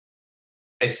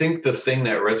I think the thing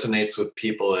that resonates with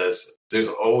people is there's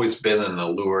always been an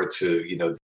allure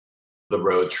to, the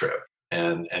road trip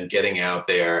and getting out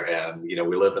there. And,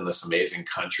 we live in this amazing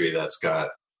country that's got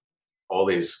all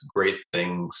these great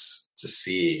things to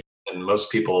see. And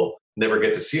most people never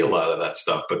get to see a lot of that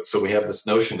stuff. But so we have this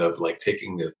notion of like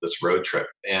taking this road trip.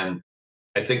 And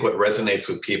I think what resonates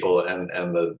with people and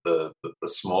the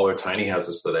smaller tiny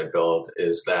houses that I build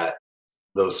is that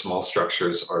those small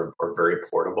structures are very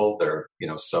portable. They're,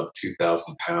 sub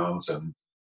 2,000 pounds, and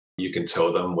you can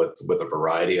tow them with a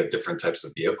variety of different types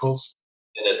of vehicles.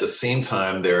 And at the same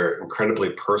time, they're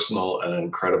incredibly personal and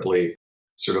incredibly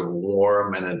sort of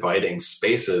warm and inviting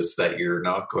spaces that you're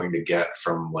not going to get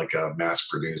from like a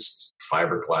mass-produced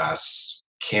fiberglass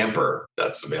camper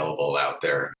that's available out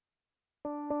there.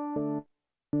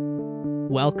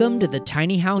 Welcome to the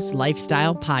Tiny House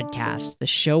Lifestyle Podcast, the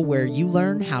show where you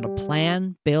learn how to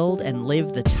plan, build, and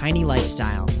live the tiny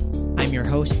lifestyle. I'm your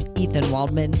host, Ethan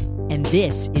Waldman, and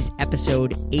this is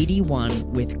episode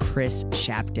 81 with Chris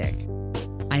Shaptic.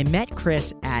 I met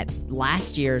Chris at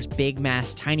last year's Big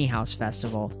Mass Tiny House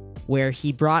Festival, where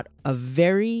he brought a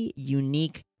very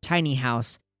unique tiny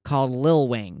house called Lil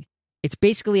Wing. It's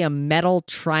basically a metal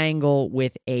triangle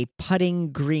with a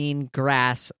putting green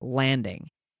grass landing.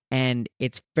 And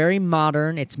it's very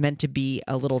modern. It's meant to be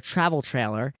a little travel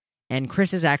trailer. And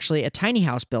Chris is actually a tiny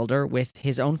house builder with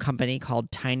his own company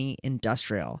called Tiny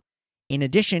Industrial. In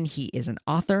addition, he is an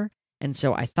author. And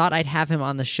so I thought I'd have him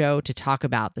on the show to talk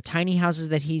about the tiny houses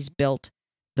that he's built,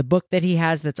 the book that he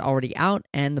has that's already out,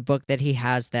 and the book that he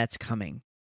has that's coming.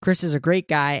 Chris is a great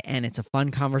guy, and it's a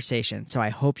fun conversation. So I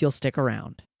hope you'll stick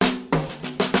around.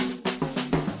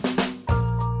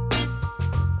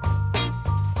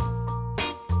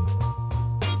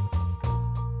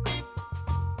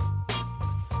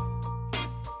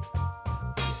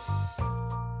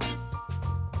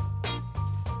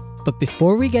 But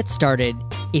before we get started,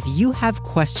 if you have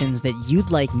questions that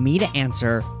you'd like me to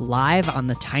answer live on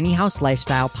the Tiny House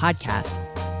Lifestyle Podcast,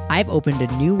 I've opened a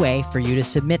new way for you to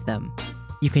submit them.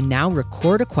 You can now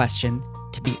record a question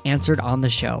to be answered on the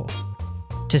show.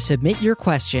 To submit your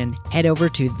question, head over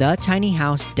to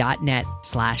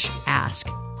thetinyhouse.net/ask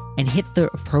and hit the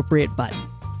appropriate button.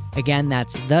 Again,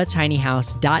 that's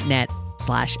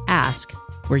thetinyhouse.net/ask,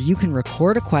 where you can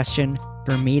record a question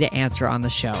for me to answer on the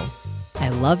show. I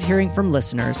love hearing from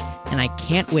listeners, and I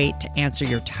can't wait to answer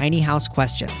your tiny house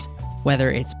questions,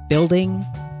 whether it's building,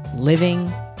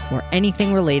 living, or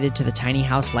anything related to the tiny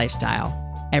house lifestyle.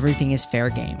 Everything is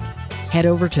fair game. Head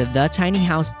over to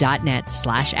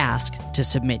thetinyhouse.net/ask to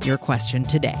submit your question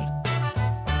today.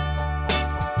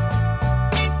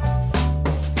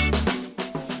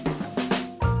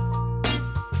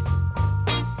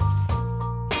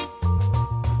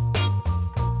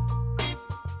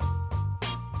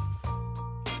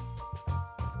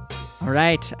 All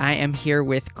right, I am here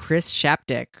with Chris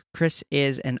Shaptic. Chris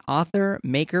is an author,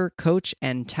 maker, coach,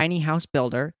 and tiny house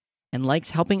builder, and likes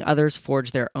helping others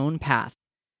forge their own path.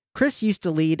 Chris used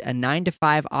to lead a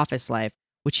 9-to-5 office life,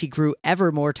 which he grew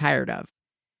ever more tired of.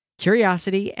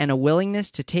 Curiosity and a willingness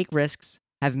to take risks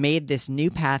have made this new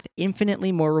path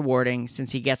infinitely more rewarding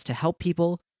since he gets to help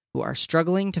people who are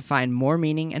struggling to find more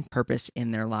meaning and purpose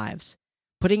in their lives.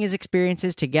 Putting his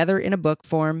experiences together in a book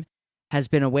form has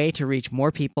been a way to reach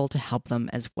more people to help them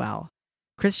as well.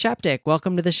 Chris Shaptic,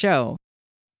 welcome to the show.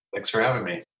 Thanks for having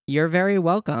me. You're very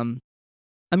welcome.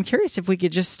 I'm curious if we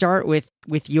could just start with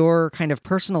your kind of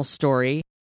personal story.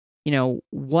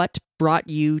 What brought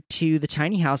you to the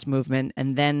tiny house movement,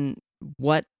 and then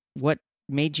what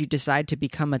made you decide to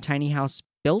become a tiny house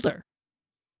builder?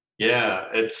 Yeah,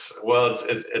 it's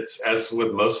as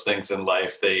with most things in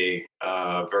life, they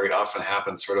very often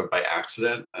happen sort of by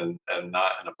accident and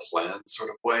not in a planned sort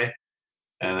of way.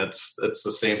 And it's the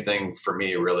same thing for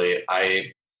me, really.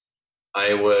 I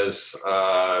was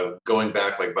going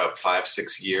back like about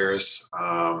 5-6 years.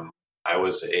 I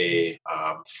was a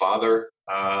father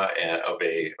of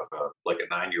a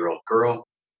 9-year-old girl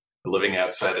living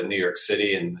outside of New York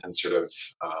City and sort of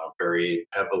very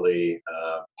heavily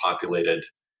populated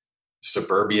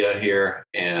suburbia here.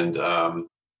 And I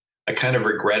kind of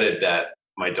regretted that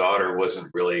my daughter wasn't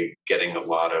really getting a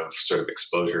lot of sort of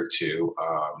exposure to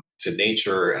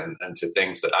nature and to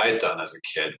things that I had done as a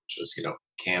kid, which was,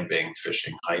 camping,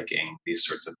 fishing, hiking, these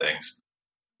sorts of things.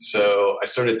 So I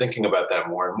started thinking about that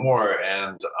more and more.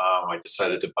 And I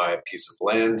decided to buy a piece of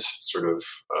land sort of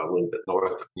a little bit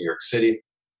north of New York City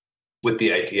with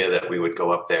the idea that we would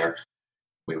go up there.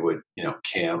 We would,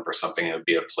 camp or something. It would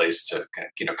be a place to,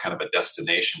 kind of a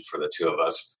destination for the two of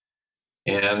us.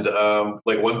 And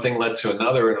like one thing led to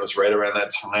another, and it was right around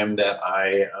that time that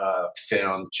I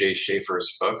found Jay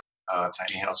Schaefer's book,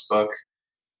 Tiny House book,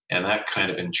 and that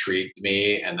kind of intrigued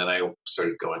me. And then I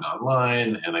started going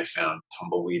online, and I found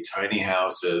tumbleweed tiny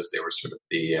houses. They were sort of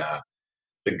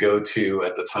the go-to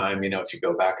at the time. If you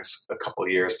go back a couple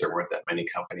of years, there weren't that many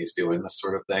companies doing this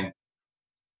sort of thing.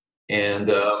 And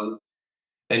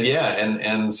yeah,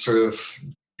 and sort of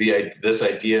this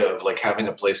idea of like having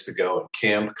a place to go and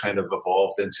camp kind of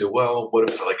evolved into, well, what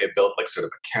if like I built like sort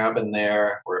of a cabin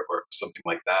there or something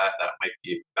like that? That might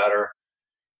be even better.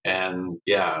 And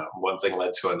yeah, one thing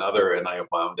led to another, and I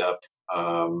wound up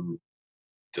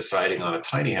deciding on a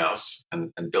tiny house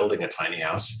and building a tiny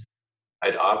house.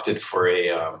 I'd opted for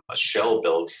a shell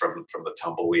build from the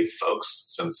tumbleweed folks,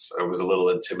 since I was a little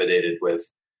intimidated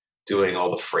with doing all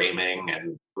the framing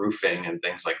and roofing and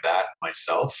things like that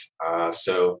myself.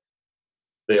 So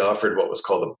they offered what was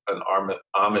called an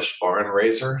Amish barn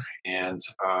raiser, and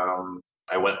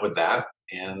I went with that,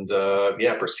 and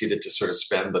proceeded to sort of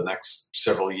spend the next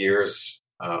several years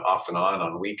off and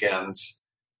on weekends,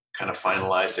 kind of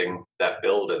finalizing that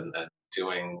build and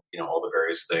doing all the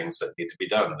various things that need to be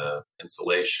done, the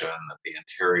insulation, the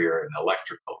interior, and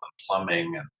electrical and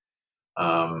plumbing,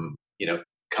 and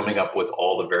coming up with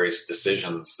all the various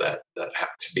decisions that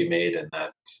have to be made in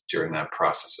that during that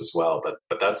process as well.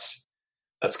 But that's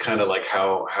kind of like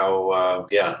how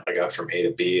I got from A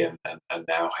to B, and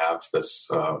now have this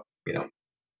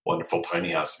wonderful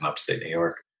tiny house in upstate New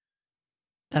York.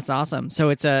 That's awesome. So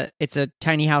it's a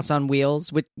tiny house on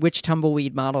wheels. Which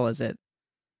tumbleweed model is it?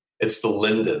 It's the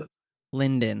Linden.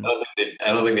 Linden. I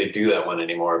don't think they do that one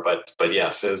anymore, but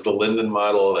yes, it's the Linden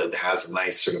model. It has a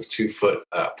nice sort of 2-foot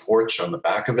porch on the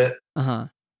back of it. Uh-huh.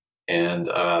 And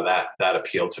that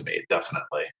appealed to me,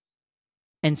 definitely.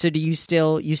 And so do you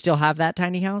still have that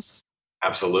tiny house?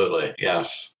 Absolutely.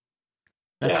 Yes.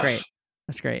 That's great.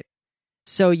 That's great.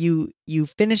 So you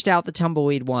finished out the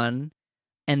tumbleweed one,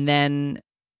 and then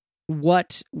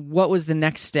what was the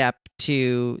next step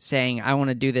to saying, I want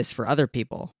to do this for other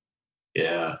people?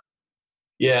 Yeah.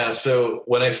 So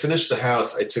when I finished the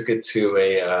house, I took it to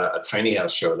a tiny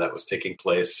house show that was taking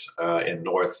place in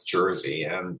North Jersey,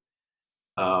 and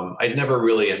I'd never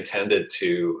really intended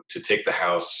to take the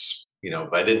house.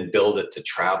 I didn't build it to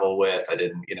travel with. I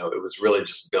didn't. It was really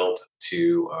just built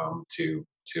to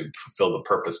fulfill the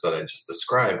purpose that I just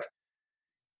described.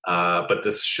 But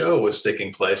this show was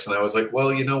taking place, and I was like,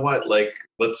 well, you know what? Like,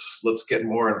 let's get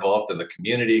more involved in the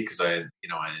community, because I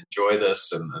enjoy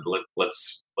this, and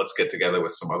let's get together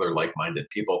with some other like-minded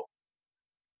people.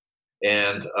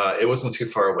 And it wasn't too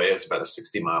far away. It was about a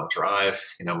 60-mile drive.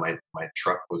 My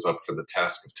truck was up for the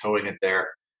task of towing it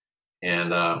there.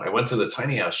 And I went to the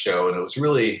tiny house show, and it was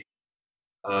really,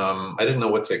 I didn't know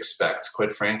what to expect,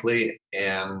 quite frankly.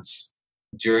 And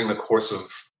during the course of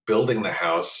building the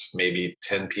house, maybe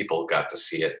 10 people got to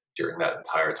see it during that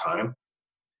entire time.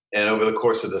 And over the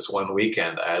course of this one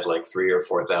weekend, I had like 3,000 or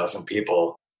 4,000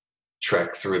 people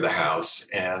trek through the house.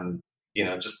 And,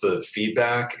 just the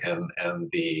feedback and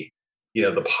the,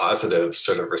 the positive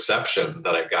sort of reception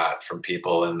that I got from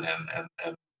people, and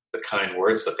the kind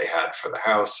words that they had for the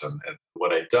house and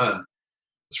what I'd done,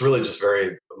 was really just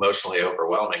very emotionally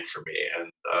overwhelming for me. And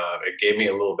it gave me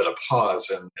a little bit of pause.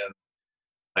 And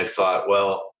I thought,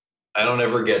 well, I don't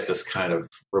ever get this kind of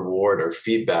reward or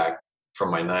feedback from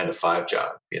my 9-to-5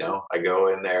 job. I go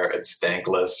in there, it's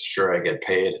thankless. Sure, I get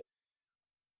paid,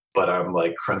 but I'm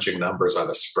like crunching numbers on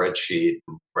a spreadsheet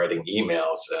and writing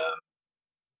emails, and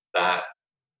that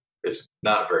is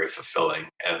not very fulfilling.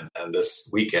 And this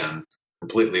weekend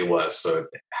completely was. So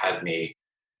it had me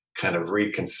kind of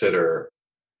reconsider,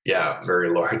 very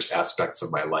large aspects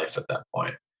of my life at that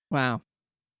point. Wow.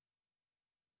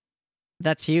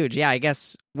 That's huge. Yeah, I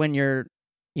guess when you're,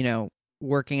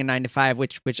 working a 9-to-5,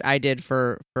 which I did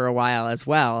for a while as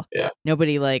well. Yeah.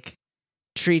 Nobody like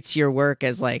treats your work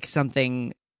as like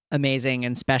something amazing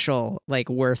and special, like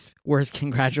worth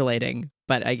congratulating.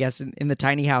 But I guess in the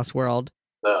tiny house world,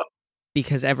 no.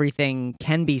 Because everything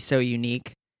can be so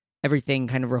unique, everything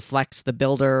kind of reflects the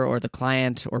builder or the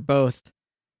client or both.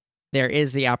 There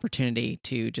is the opportunity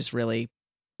to just really,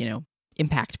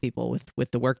 impact people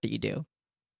with the work that you do.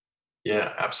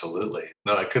 Yeah, absolutely.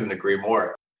 No, I couldn't agree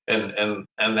more. And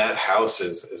that house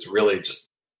is really just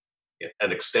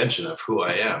an extension of who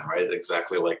I am, right?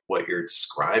 Exactly like what you're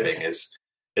describing it's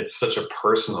such a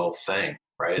personal thing,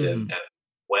 right? Mm-hmm. And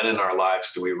when in our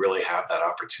lives do we really have that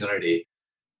opportunity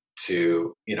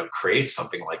to, create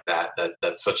something like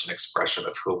that's such an expression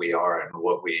of who we are and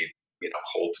what we,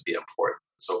 hold to be important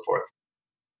and so forth.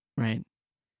 Right.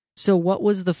 So what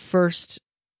was the first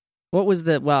What was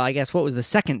what was the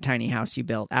second tiny house you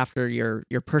built after your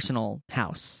personal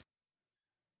house?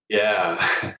 Yeah.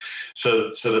 So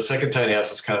the second tiny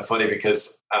house is kind of funny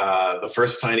because the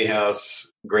first tiny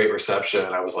house, great reception.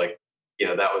 I was like,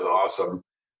 that was awesome.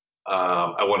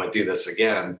 I want to do this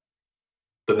again.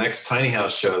 The next tiny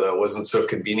house show, though, wasn't so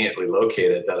conveniently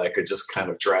located that I could just kind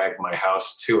of drag my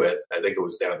house to it. I think it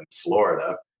was down in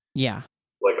Florida. Yeah.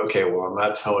 Like, okay, well, I'm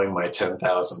not towing my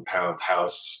 10,000-pound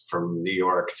house from New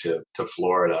York to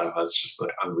Florida. That's just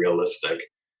like unrealistic.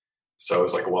 So I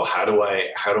was like, well, how do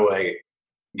I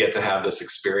get to have this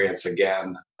experience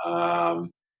again?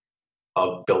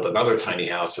 I'll build another tiny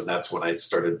house. And that's when I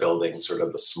started building sort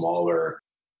of the smaller,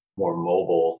 more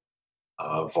mobile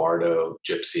Vardo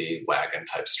gypsy wagon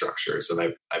type structures.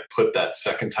 And I put that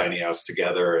second tiny house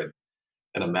together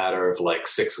in a matter of like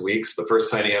 6 weeks. The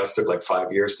first tiny house took like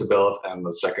 5 years to build, and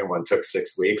the second one took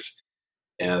 6 weeks.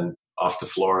 And off to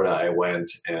Florida I went,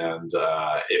 and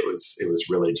it was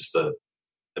really just a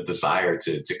desire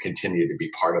to continue to be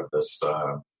part of this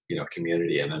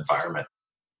community and environment.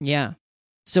 Yeah.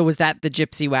 So was that the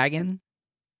gypsy wagon?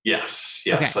 Yes.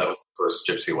 Okay. That was the first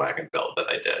gypsy wagon build that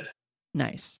I did.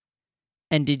 Nice.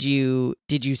 And did you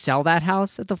sell that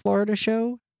house at the Florida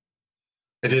show?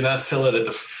 I did not sell it at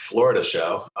the Florida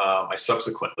show. I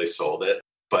subsequently sold it,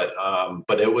 but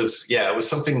it was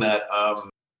something that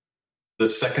the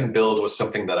second build was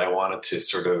something that I wanted to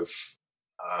sort of.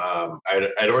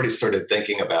 I'd already started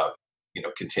thinking about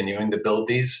continuing to build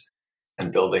these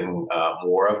and building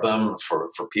more of them for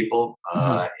people.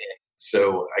 And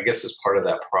so I guess as part of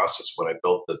that process, when I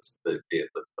built the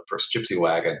first gypsy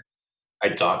wagon, I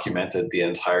documented the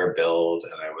entire build,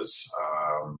 and I was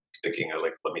thinking of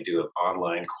like, let me do an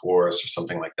online course or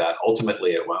something like that.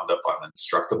 Ultimately, it wound up on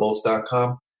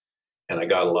Instructables.com, and I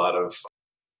got a lot of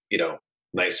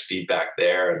nice feedback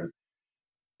there.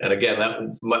 And again, that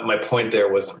my point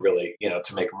there wasn't really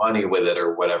to make money with it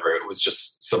or whatever. It was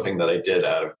just something that I did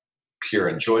out of pure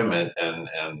enjoyment and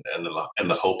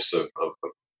the hopes of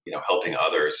helping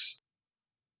others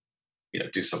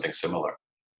do something similar.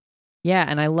 Yeah,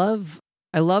 and I love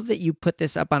that you put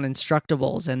this up on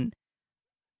Instructables, and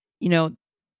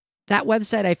that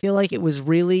website, I feel like it was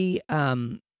really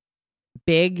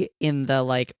big in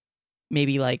the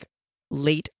maybe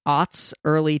late aughts,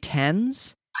 early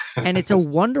tens, and it's a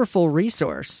wonderful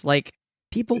resource. Like,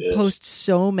 people post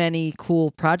so many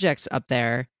cool projects up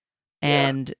there,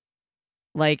 and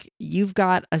you've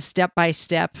got a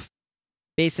step-by-step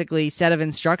basically set of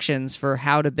instructions for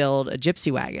how to build a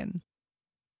gypsy wagon.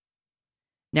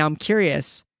 Now I'm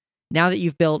curious, now that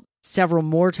you've built several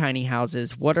more tiny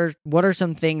houses, what are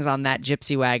some things on that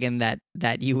gypsy wagon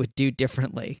that you would do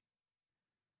differently?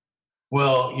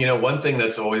 Well, one thing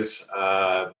that's always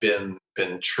been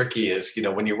tricky is,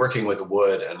 when you're working with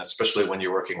wood, and especially when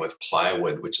you're working with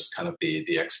plywood, which is kind of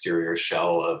the exterior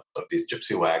shell of these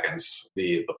gypsy wagons,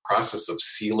 the process of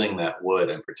sealing that wood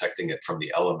and protecting it from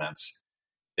the elements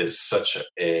is such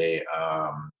is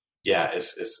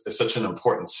such an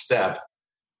important step.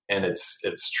 And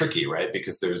it's tricky, right?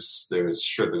 Because there's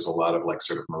a lot of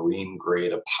sort of marine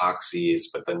grade epoxies,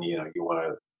 but then you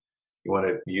want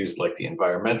to use the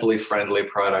environmentally friendly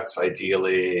products.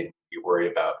 Ideally, you worry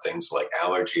about things like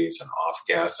allergies and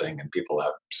off-gassing, and people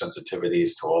have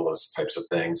sensitivities to all those types of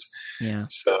things. Yeah.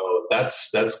 So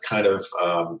that's kind of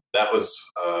that was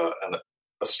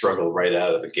a struggle right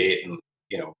out of the gate, and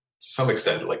to some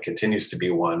extent, continues to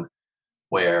be one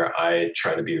where I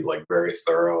try to be very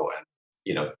thorough and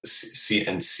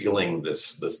sealing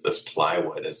this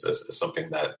plywood is something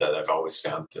that I've always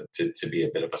found to be a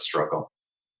bit of a struggle.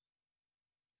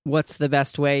 What's the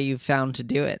best way you've found to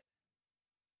do it?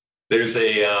 There's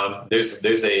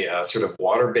a sort of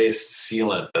water-based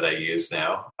sealant that I use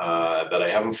now that I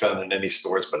haven't found in any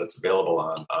stores, but it's available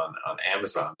on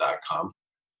Amazon.com.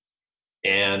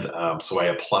 And so I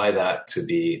apply that to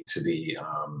the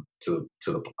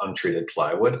untreated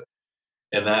plywood.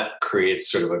 And that creates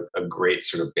sort of a great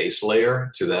sort of base layer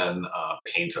to then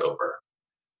paint over.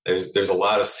 There's a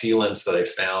lot of sealants that I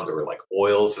found, or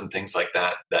oils and things like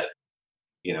that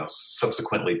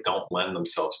subsequently don't lend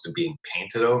themselves to being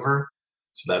painted over.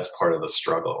 So that's part of the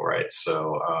struggle, right?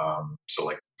 So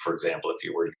for example, if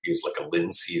you were to use a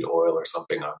linseed oil or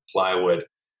something on plywood,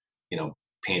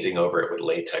 painting over it with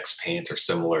latex paint or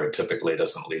similar typically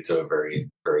doesn't lead to a very,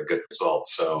 very good result.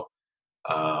 So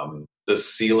the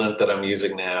sealant that I'm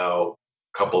using now,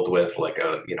 coupled with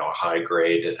a high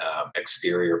grade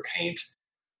exterior paint,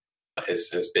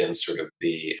 has been sort of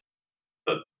the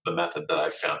method that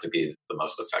I've found to be the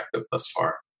most effective thus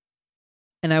far.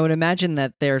 And I would imagine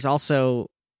that there's also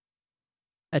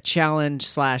a challenge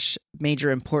 /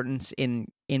 major importance in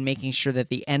in making sure that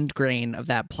the end grain of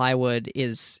that plywood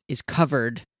is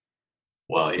covered.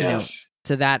 Well, yes.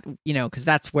 So that, because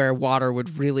that's where water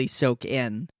would really soak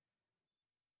in.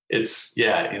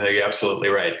 You're absolutely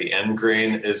right. The end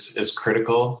grain is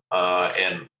critical,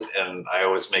 and I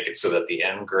always make it so that the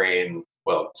end grain,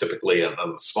 well, typically on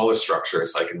the smaller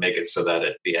structures, I can make it so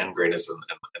that the end grain is in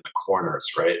the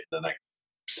corners, right? Then I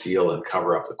seal and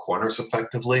cover up the corners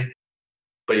effectively.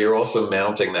 But you're also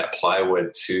mounting that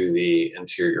plywood to the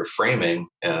interior framing,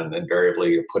 and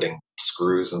invariably you're putting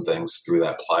screws and things through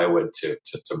that plywood to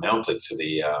mount it to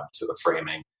the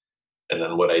framing. And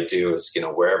then what I do is,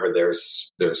 wherever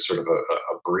there's sort of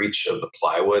a breach of the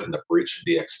plywood and a breach of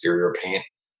the exterior paint,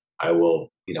 I will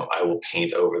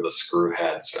paint over the screw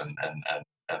heads and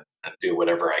do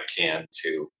whatever I can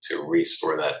to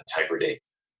restore that integrity.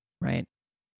 Right.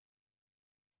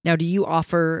 Now, do you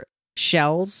offer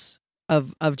shells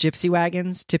of gypsy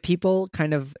wagons to people?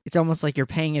 Kind of, it's almost like you're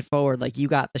paying it forward. Like you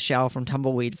got the shell from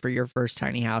Tumbleweed for your first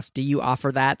tiny house. Do you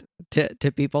offer that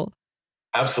to people?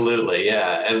 Absolutely,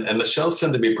 yeah, and the shells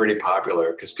tend to be pretty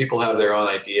popular because people have their own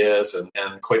ideas,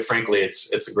 and quite frankly,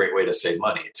 it's a great way to save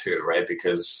money too, right?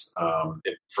 Because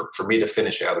for me to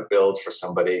finish out a build for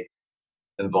somebody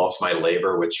involves my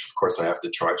labor, which of course I have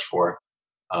to charge for,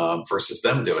 versus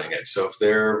them doing it. So if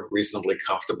they're reasonably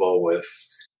comfortable with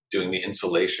doing the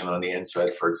insulation on the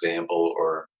inside, for example,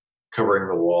 or covering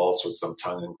the walls with some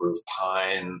tongue and groove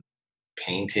pine,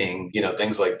 painting,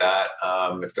 things like that.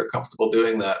 If they're comfortable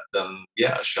doing that, then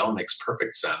yeah, a shell makes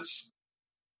perfect sense.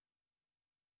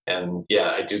 And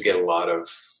yeah, I do get a lot of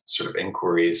sort of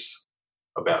inquiries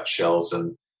about shells.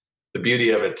 And the beauty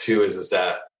of it too is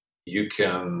that you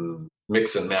can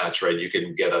mix and match, right? You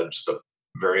can get just a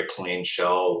very plain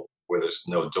shell where there's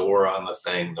no door on the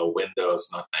thing, no windows,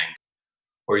 nothing.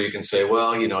 Or you can say,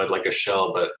 well, I'd like a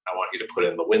shell, but I want you to put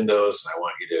in the windows, and I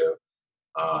want you to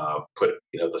put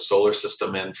the solar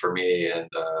system in for me, and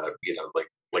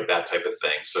like that type of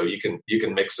thing. So you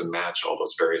can mix and match all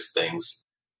those various things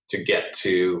to get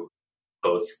to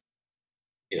both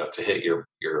to hit your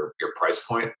price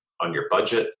point on your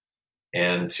budget,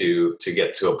 and to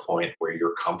get to a point where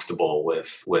you're comfortable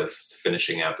with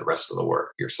finishing out the rest of the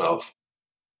work yourself.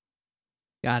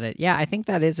 Got it. Yeah, I think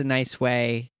that is a nice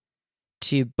way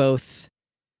to both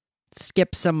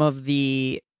skip some of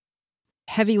the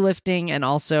heavy lifting and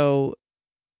also,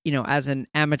 as an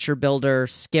amateur builder,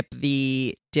 skip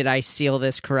the, did I seal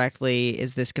this correctly?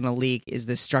 Is this going to leak? Is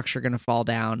this structure going to fall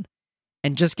down?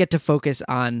 And just get to focus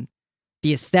on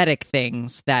the aesthetic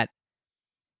things that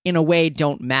in a way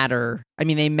don't matter. I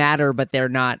mean, they matter, but they're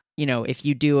not, if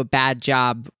you do a bad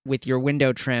job with your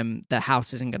window trim, the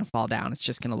house isn't going to fall down. It's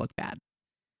just going to look bad.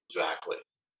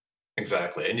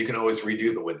 Exactly. And you can always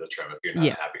redo the window trim if you're not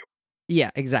happy with it. Yeah,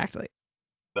 exactly.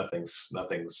 Nothing's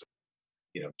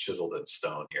chiseled in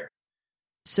stone here.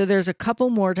 So there's a couple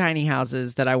more tiny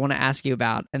houses that I want to ask you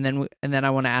about, and then I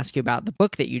want to ask you about the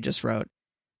book that you just wrote.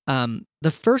 The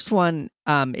first one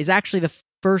is actually the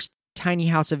first tiny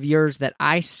house of yours that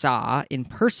I saw in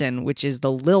person, which is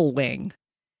the Lil Wing.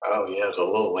 Oh yeah, the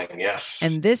Lil Wing, yes.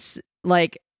 And this,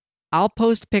 I'll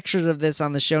post pictures of this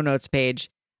on the show notes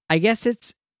page. I guess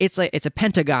it's a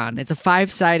pentagon. It's a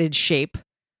 5-sided shape.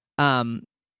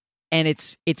 And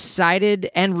it's sided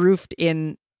and roofed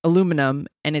in aluminum,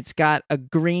 and it's got a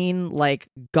green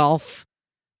golf,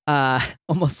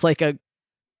 almost like a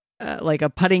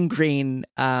putting green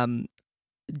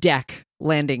deck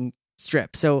landing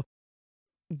strip. So,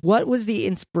 what was the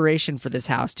inspiration for this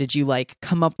house? Did you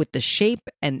come up with the shape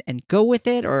and go with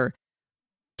it, or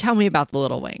tell me about the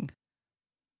Little Wing?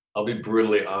 I'll be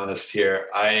brutally honest here.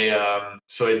 I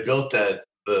built that.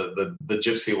 The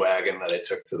gypsy wagon that I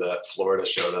took to that Florida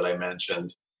show that I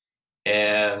mentioned.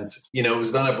 And, it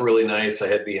was done up really nice. I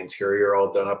had the interior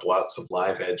all done up, lots of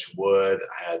live edge wood.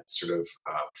 I had sort of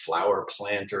flower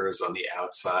planters on the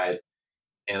outside.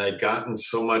 And I'd gotten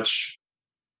a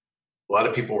lot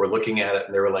of people were looking at it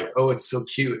and they were like, oh, it's so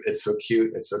cute. It's so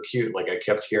cute. It's so cute. I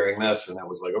kept hearing this, and I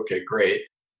was like, okay, great.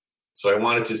 So I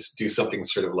wanted to do something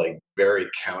sort of very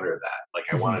counter that.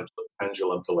 I wanted the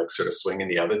pendulum to sort of swing in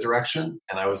the other direction.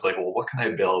 And I was like, well, what can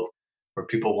I build where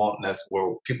people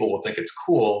will think it's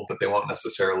cool, but they won't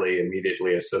necessarily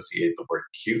immediately associate the word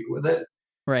cute with it.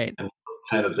 Right. And that was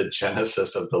kind of the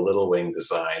genesis of the Little Wing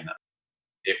design.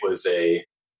 It was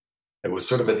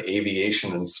sort of an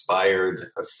aviation inspired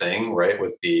thing, right?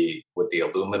 With the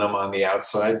aluminum on the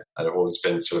outside. I've always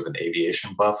been sort of an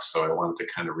aviation buff, so I wanted to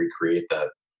kind of recreate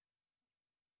that,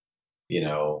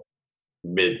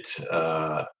 mid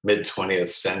 20th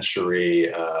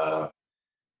century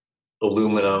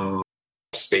aluminum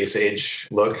space age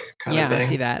look kind of thing.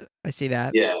 I see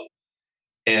that. Yeah.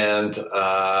 And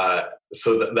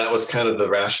so that was kind of the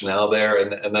rationale there.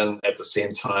 And then at the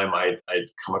same time, I'd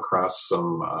come across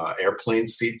some airplane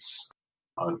seats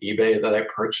on eBay that I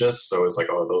purchased. So I was like,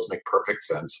 oh, those make perfect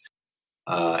sense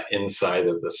inside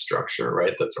of the structure,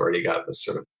 right? That's already got this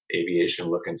sort of aviation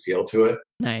look and feel to it.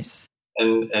 Nice.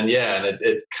 And yeah, and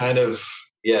it kind of,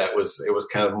 yeah, it was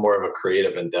kind of more of a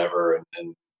creative endeavor.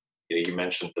 And you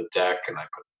mentioned the deck, and I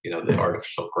put, the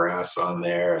artificial grass on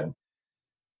there, and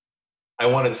I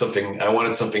wanted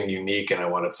something unique, and I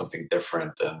wanted something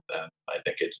different, and I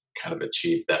think it kind of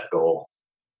achieved that goal.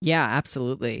 Yeah,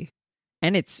 absolutely.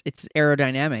 And it's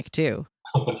aerodynamic too.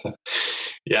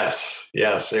 Yes.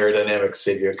 Aerodynamics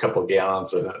save you a couple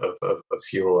gallons of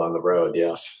fuel on the road.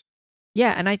 Yes.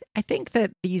 Yeah, and I think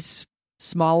that these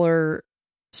smaller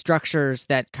structures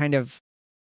that kind of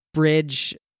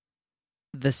bridge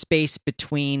the space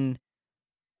between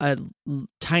a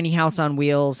tiny house on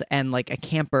wheels and like a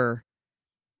camper,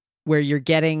 where you're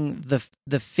getting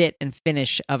the fit and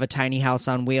finish of a tiny house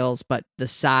on wheels, but the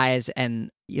size and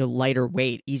lighter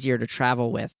weight, easier to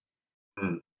travel with.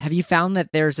 Mm. Have you found that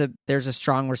there's a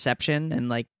strong reception, and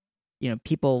like,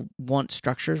 people want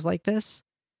structures like this?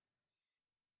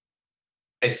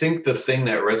 I think the thing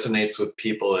that resonates with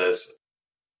people is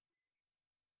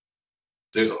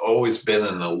there's always been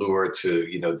an allure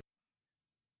to,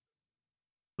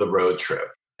 the road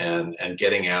trip and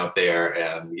getting out there.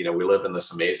 And, we live in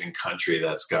this amazing country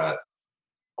that's got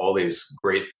all these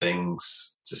great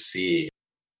things to see.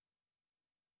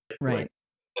 Right.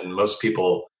 And most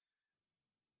people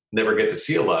never get to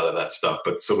see a lot of that stuff.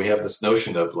 But so we have this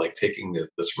notion of like taking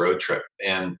this road trip.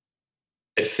 And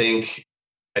I think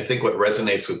what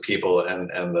resonates with people and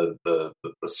the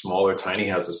smaller tiny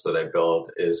houses that I build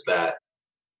is that,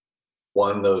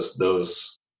 one, those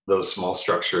small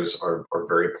structures are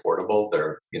very portable.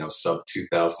 They're, sub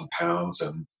 2,000 pounds,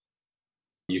 and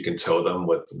you can tow them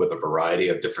with a variety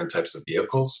of different types of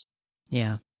vehicles.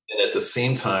 Yeah. And at the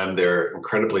same time, they're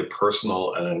incredibly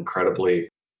personal and incredibly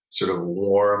sort of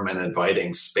warm and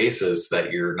inviting spaces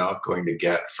that you're not going to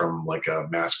get from like a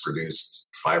mass-produced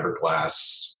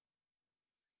fiberglass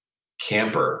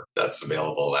camper that's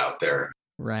available out there.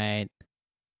 Right.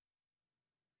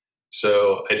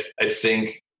 So I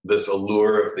think this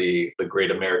allure of the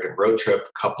Great American Road Trip,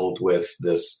 coupled with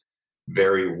this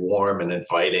very warm and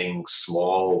inviting,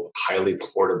 small, highly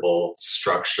portable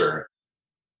structure,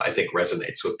 I think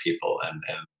resonates with people, and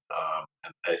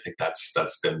I think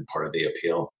that's been part of the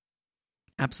appeal.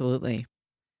 Absolutely.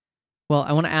 Well,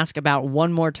 I want to ask about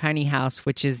one more tiny house,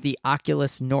 which is the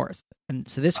Oculus North, and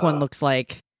so this one looks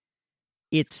like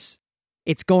it's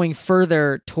going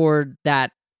further toward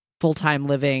that full-time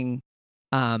living,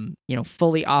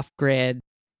 fully off-grid,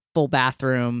 full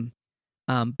bathroom,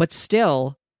 but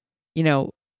still,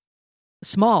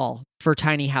 small for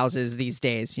tiny houses these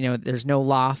days. There's no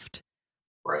loft.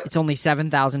 Right. It's only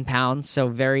 7,000 pounds, so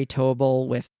very towable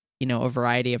with, a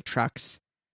variety of trucks.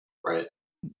 Right.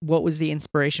 What was the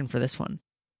inspiration for this one?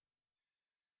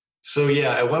 So,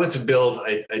 yeah, I wanted to build,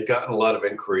 I'd gotten a lot of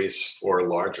inquiries for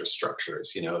larger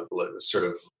structures, sort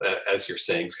of, as you're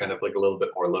saying, it's kind of like a little bit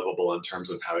more livable in terms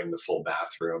of having the full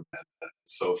bathroom and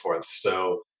so forth.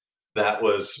 So that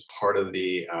was part of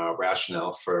the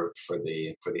rationale for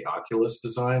the Oculus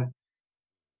design.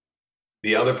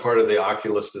 The other part of the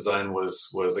Oculus design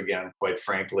was again, quite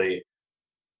frankly,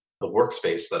 the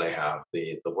workspace that I have,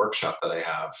 the workshop that I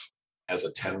have, as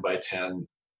a 10 by 10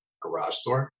 garage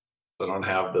door. I don't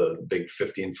have the big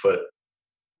 15-foot,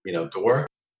 door.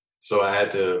 So I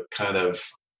had to kind of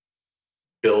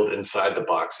build inside the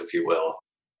box, if you will,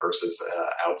 versus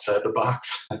outside the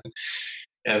box.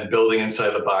 And building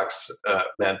inside the box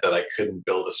meant that I couldn't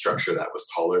build a structure that was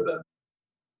taller than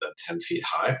 10 feet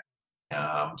high.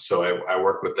 So I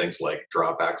worked with things like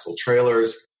drop axle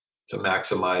trailers to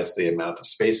maximize the amount of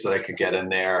space that I could get in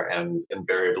there. And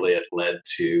invariably it led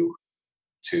to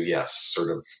yes, sort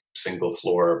of single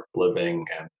floor living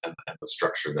and the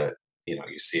structure that,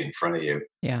 you see in front of you.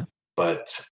 Yeah.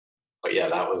 But yeah,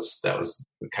 that was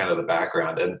kind of the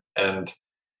background. And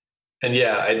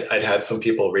yeah, I'd had some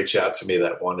people reach out to me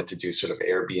that wanted to do sort of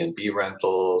Airbnb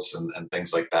rentals and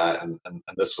things like that. And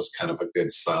this was kind of a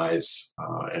good size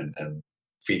and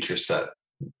feature set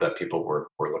that people were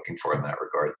looking for in that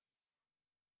regard.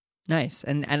 Nice.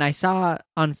 And I saw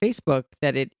on Facebook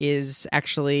that it is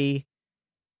actually,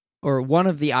 or one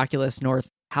of the Oculus North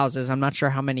houses, I'm not sure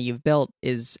how many you've built,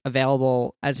 is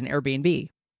available as an Airbnb.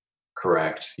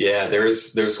 Correct. Yeah,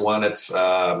 there's one. It's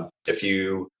if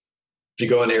you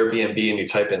go on Airbnb and you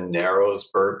type in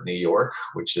Narrowsburg, New York,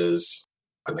 which is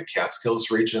in the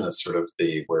Catskills region, is sort of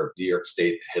where New York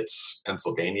State hits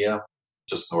Pennsylvania,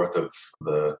 just north of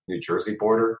the New Jersey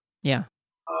border. Yeah.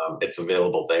 It's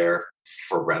available there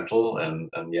for rental, and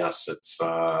yes, it's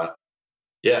I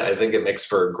think it makes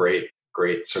for a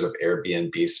great sort of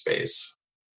Airbnb space.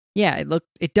 Yeah,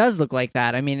 it does look like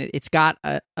that. I mean, it's got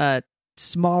a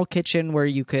small kitchen where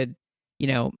you could,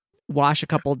 wash a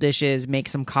couple dishes, make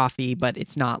some coffee, but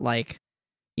it's not like,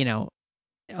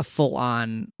 a full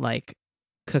on like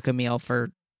cook a meal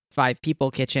for 5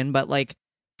 people kitchen, but like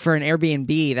for an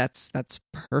Airbnb, that's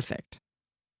perfect.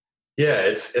 Yeah,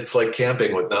 it's like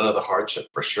camping with none of the hardship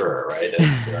for sure, right?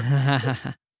 It's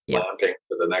Yep. glamping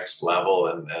to the next level,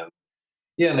 and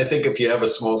yeah, and I think if you have a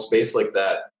small space like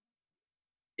that,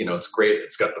 it's great.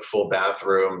 It's got the full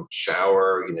bathroom,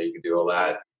 shower, you can do all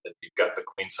that. And you've got the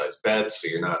queen size bed, so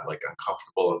you're not like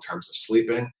uncomfortable in terms of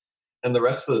sleeping. And the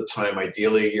rest of the time,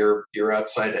 ideally, you're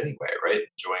outside anyway, right?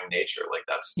 Enjoying nature, like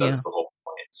that's Yeah. the whole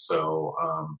point. So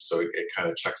it kind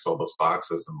of checks all those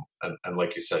boxes, and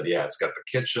like you said, yeah, it's got the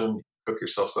kitchen, cook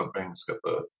yourself something. It's got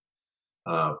the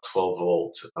 12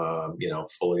 volt,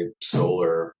 fully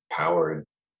solar powered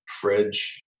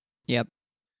fridge. Yep.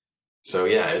 So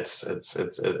yeah, it's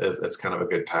kind of a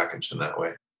good package in that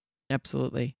way.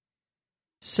 Absolutely.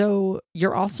 So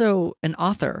you're also an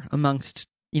author amongst,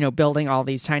 building all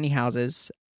these tiny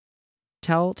houses.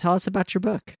 Tell us about your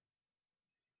book.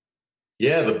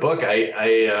 Yeah, the book,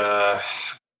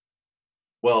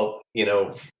 well,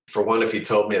 for one, if you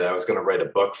told me that I was going to write a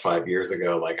book 5 years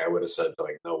ago, like I would have said,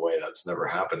 like, no way, that's never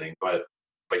happening. But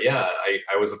yeah,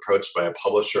 I was approached by a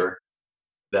publisher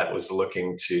that was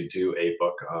looking to do a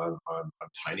book on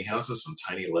tiny houses and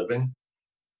tiny living.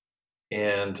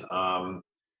 And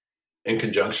in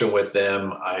conjunction with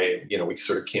them, we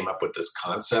sort of came up with this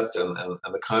concept, and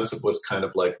the concept was kind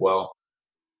of like, well,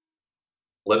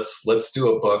 let's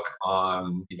do a book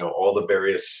on, all the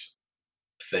various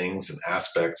things and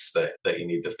aspects that you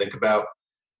need to think about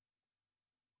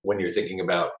when you're thinking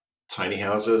about tiny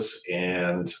houses,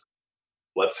 and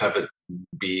let's have it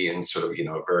be in sort of,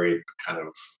 a very kind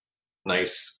of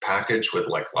nice package with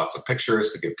like lots of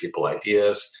pictures to give people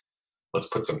ideas. Let's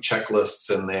put some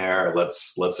checklists in there.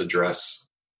 Let's address,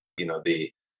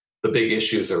 the big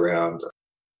issues around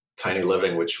tiny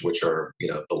living, which are,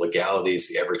 the legalities,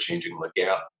 the ever-changing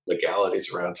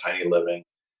legalities around tiny living,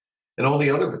 and all the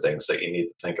other things that you need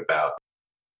to think about.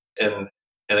 And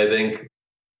I think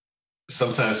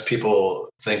sometimes people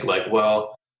think like,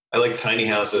 well, I like tiny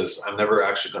houses. I'm never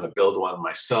actually going to build one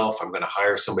myself. I'm going to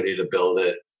hire somebody to build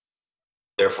it.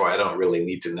 Therefore, I don't really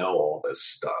need to know all this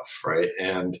stuff, right?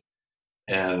 And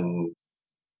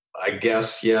I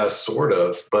guess, yeah, sort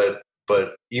of. But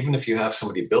even if you have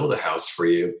somebody build a house for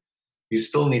you, you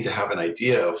still need to have an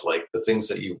idea of like the things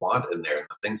that you want in there and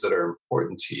the things that are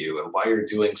important to you and why you're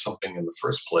doing something in the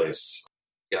first place.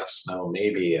 Yes, no,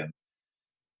 maybe. And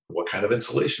what kind of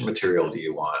insulation material do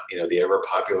you want? The ever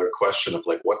popular question of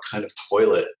like, what kind of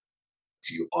toilet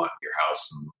do you want in your house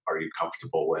and are you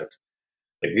comfortable with?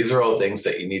 Like, these are all things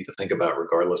that you need to think about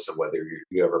regardless of whether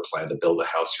you ever plan to build a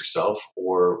house yourself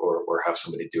or have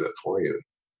somebody do it for you.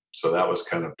 So that was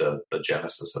kind of the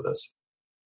genesis of this.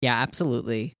 Yeah,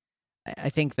 absolutely. I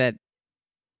think that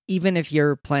even if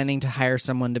you're planning to hire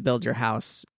someone to build your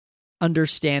house,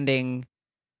 understanding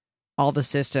all the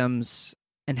systems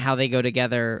and how they go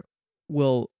together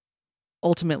will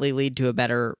ultimately lead to a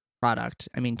better product.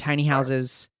 I mean, tiny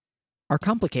houses are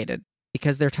complicated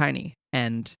because they're tiny.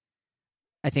 And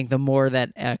I think the more that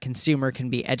a consumer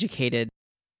can be educated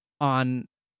on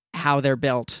how they're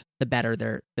built, the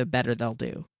better they'll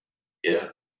do. Yeah.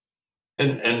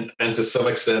 And to some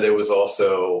extent, it was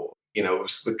also, it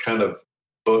was the kind of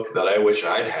book that I wish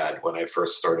I'd had when I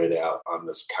first started out on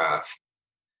this path.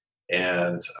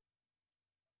 And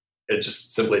it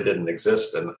just simply didn't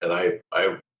exist. And I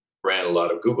ran a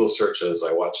lot of Google searches.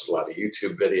 I watched a lot of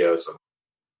YouTube videos. And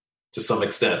to some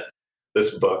extent,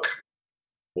 this book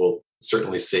will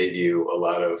certainly save you a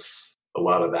lot of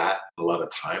that, a lot of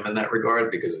time in that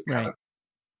regard, because it kind of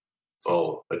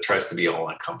it tries to be all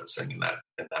encompassing in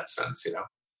that sense,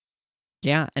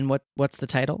 Yeah. And what's the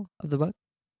title of the book?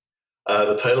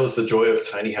 The title is The Joy of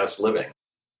Tiny House Living.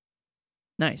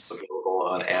 Nice. It's available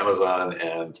on Amazon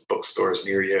and bookstores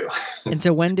near you. And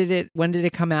so when did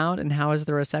it come out, and how has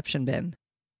the reception been?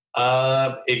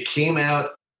 It came out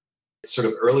sort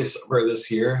of early summer this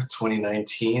year,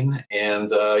 2019, and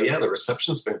the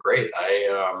reception's been great.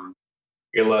 I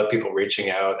get a lot of people reaching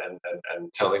out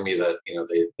and telling me that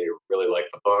they really like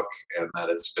the book and that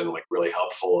it's been like really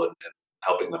helpful and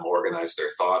helping them organize their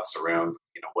thoughts around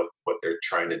what they're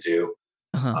trying to do.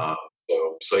 Uh-huh.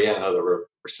 The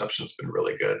reception's been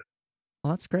really good.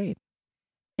 Well, that's great.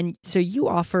 And so you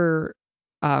offer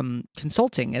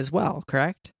consulting as well,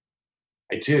 correct?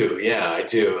 I do. Yeah, I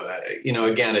do.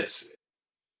 Again, it's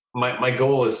my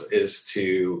goal is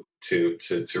to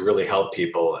really help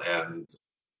people, and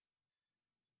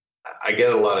I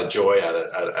get a lot of joy out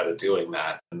of doing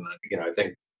that. And I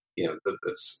think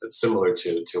it's similar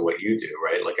to what you do,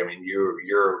 right? Like, I mean,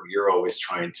 you're always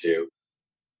trying to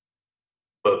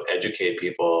both educate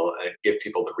people and give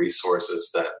people the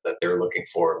resources that they're looking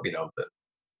for,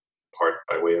 part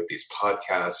by way of these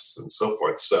podcasts and so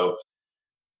forth. So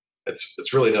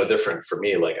it's really no different for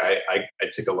me. Like I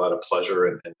take a lot of pleasure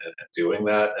in doing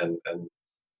that, and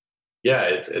yeah,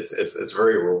 it's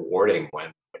very rewarding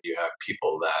when you have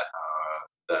people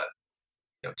that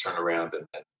turn around and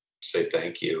say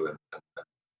thank you, and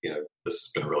this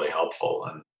has been really helpful,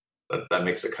 and that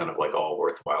makes it kind of like all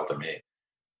worthwhile to me.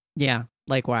 Yeah,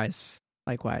 likewise.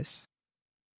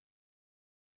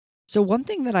 So one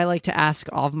thing that I like to ask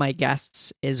all of my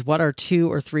guests is, what are 2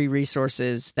 or 3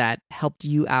 resources that helped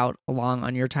you out along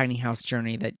on your tiny house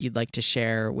journey that you'd like to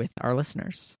share with our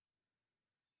listeners?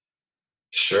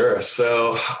 Sure.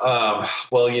 So,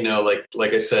 well,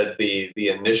 like I said, the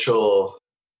initial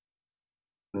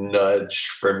nudge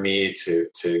for me to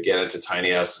get into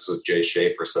tiny houses was Jay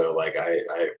Schaefer. So, like, I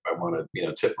want to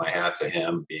tip my hat to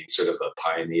him, being sort of the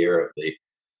pioneer of the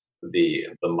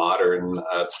modern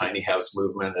tiny house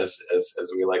movement, as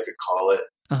we like to call it.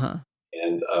 Uh-huh.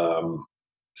 And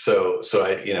so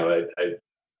I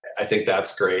think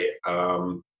that's great.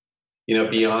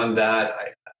 Beyond that,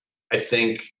 I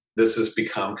think this has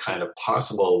become kind of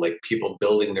possible, like people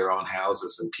building their own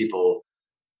houses and people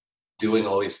doing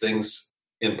all these things,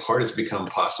 in part has become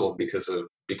possible because of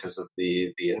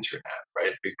the internet,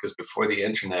 right? Because before the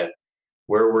internet,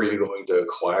 where were you going to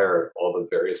acquire all the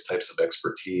various types of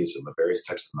expertise and the various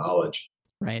types of knowledge,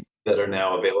 right, that are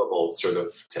now available sort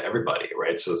of to everybody,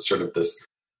 right? So it's sort of this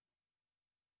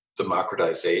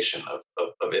democratization of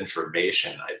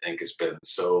information, I think, has been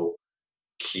so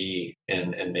key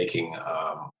in making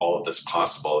all of this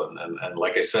possible. And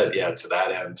like I said, yeah, to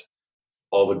that end,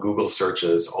 all the Google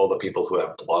searches, all the people who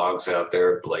have blogs out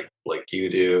there, like you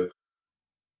do,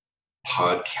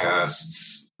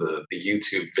 podcasts, the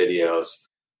YouTube videos,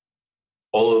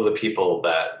 all of the people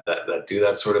that do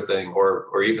that sort of thing,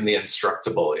 or even the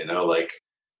Instructable, like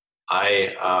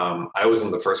I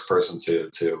wasn't the first person to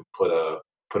put up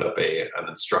an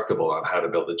Instructable on how to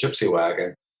build a gypsy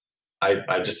wagon.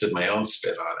 I just did my own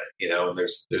spin on it, and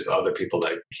there's other people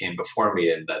that came before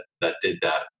me and that did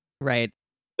that. Right.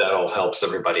 That all helps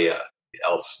everybody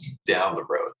else down the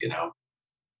road,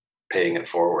 paying it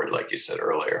forward, like you said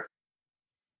earlier.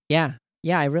 Yeah.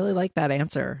 I really like that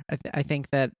answer. I think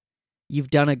that you've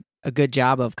done a good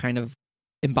job of kind of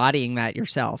embodying that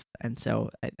yourself. And so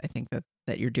I think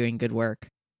that you're doing good work.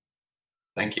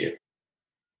 Thank you.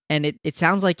 And it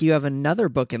sounds like you have another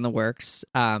book in the works.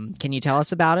 Can you tell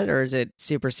us about it, or is it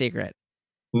super secret?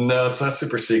 No, it's not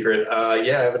super secret.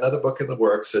 Yeah, I have another book in the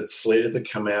works. It's slated to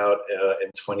come out in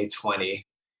 2020.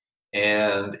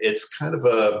 And it's kind of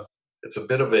a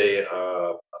bit of a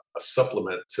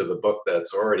supplement to the book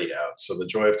that's already out. So The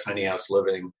Joy of Tiny House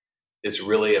Living is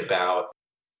really about,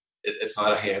 it's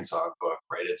not a hands-on book,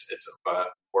 right? It's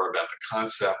more about the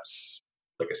concepts,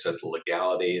 like I said, the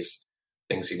legalities,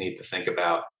 things you need to think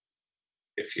about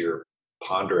if you're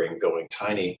pondering going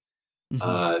tiny.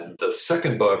 Mm-hmm. The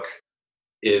second book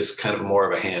is kind of more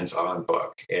of a hands-on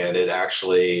book, and it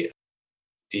actually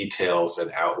details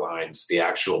and outlines the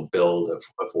actual build of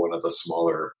one of the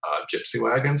smaller gypsy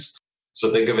wagons. So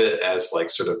think of it as like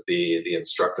sort of the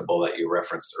Instructable that you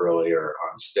referenced earlier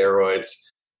on steroids.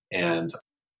 And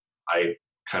I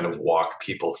kind of walk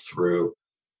people through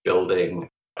building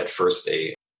at first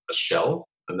a shell,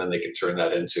 and then they can turn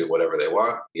that into whatever they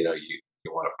want. You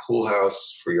want a pool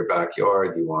house for your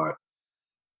backyard, you want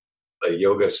a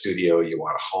yoga studio, you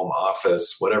want a home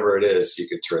office, whatever it is, you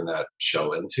can turn that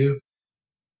shell into.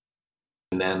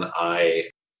 And then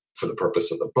for the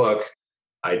purpose of the book,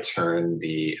 I turn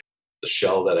the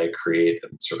shell that I create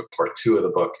in sort of part 2 of the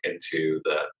book into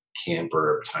the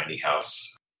camper tiny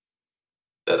house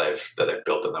that I've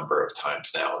built a number of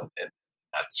times now, in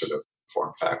that sort of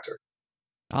form factor.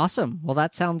 Awesome. Well,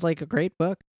 that sounds like a great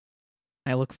book.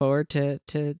 I look forward to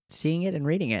seeing it and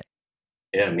reading it.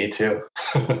 Yeah, me too.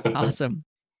 Awesome.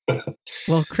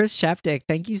 Well, Chris Shepdick,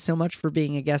 thank you so much for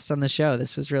being a guest on the show.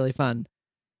 This was really fun.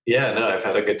 Yeah, no, I've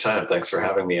had a good time. Thanks for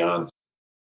having me on.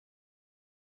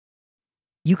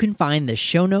 You can find the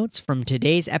show notes from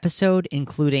today's episode,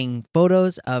 including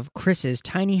photos of Chris's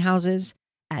tiny houses,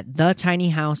 at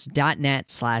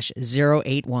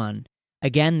thetinyhouse.net/081.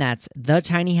 Again, that's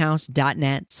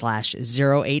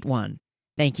thetinyhouse.net/081.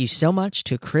 Thank you so much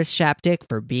to Chris Shaptic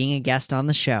for being a guest on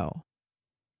the show.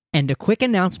 And a quick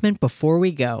announcement before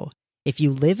we go. If you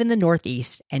live in the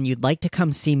Northeast and you'd like to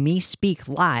come see me speak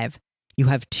live, you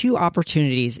have 2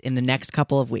 opportunities in the next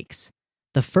couple of weeks.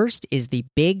 The first is the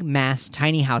Big Mass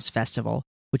Tiny House Festival,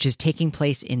 which is taking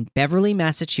place in Beverly,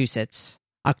 Massachusetts,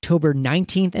 October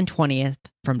 19th and 20th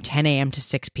from 10 a.m. to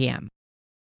 6 p.m.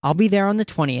 I'll be there on the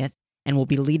 20th and will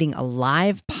be leading a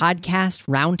live podcast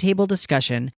roundtable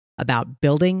discussion about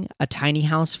building a tiny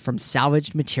house from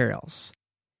salvaged materials.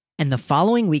 And the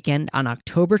following weekend on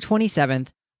October 27th,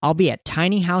 I'll be at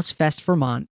Tiny House Fest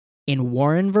Vermont in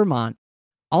Warren, Vermont,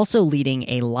 also leading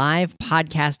a live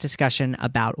podcast discussion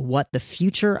about what the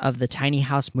future of the tiny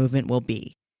house movement will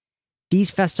be.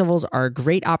 These festivals are a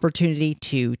great opportunity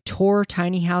to tour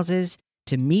tiny houses,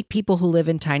 to meet people who live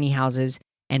in tiny houses,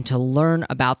 and to learn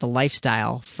about the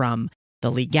lifestyle from the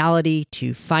legality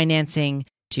to financing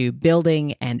to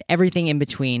building and everything in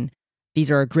between.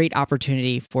 These are a great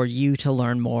opportunity for you to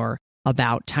learn more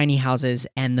about tiny houses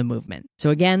and the movement.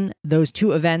 So again, those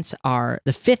 2 events are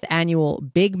the 5th annual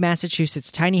Big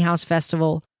Massachusetts Tiny House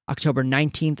Festival, October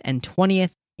 19th and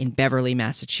 20th in Beverly,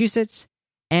 Massachusetts,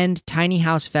 and Tiny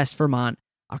House Fest Vermont,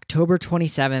 October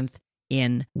 27th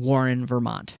in Warren,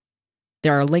 Vermont.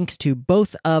 There are links to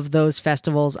both of those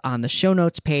festivals on the show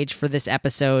notes page for this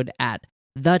episode at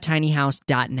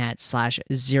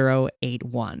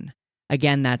thetinyhouse.net/081.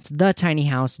 Again, that's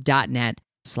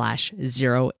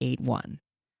thetinyhouse.net/081.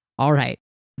 All right,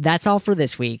 that's all for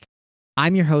this week.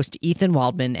 I'm your host, Ethan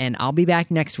Waldman, and I'll be back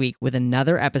next week with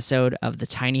another episode of the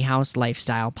Tiny House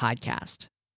Lifestyle Podcast.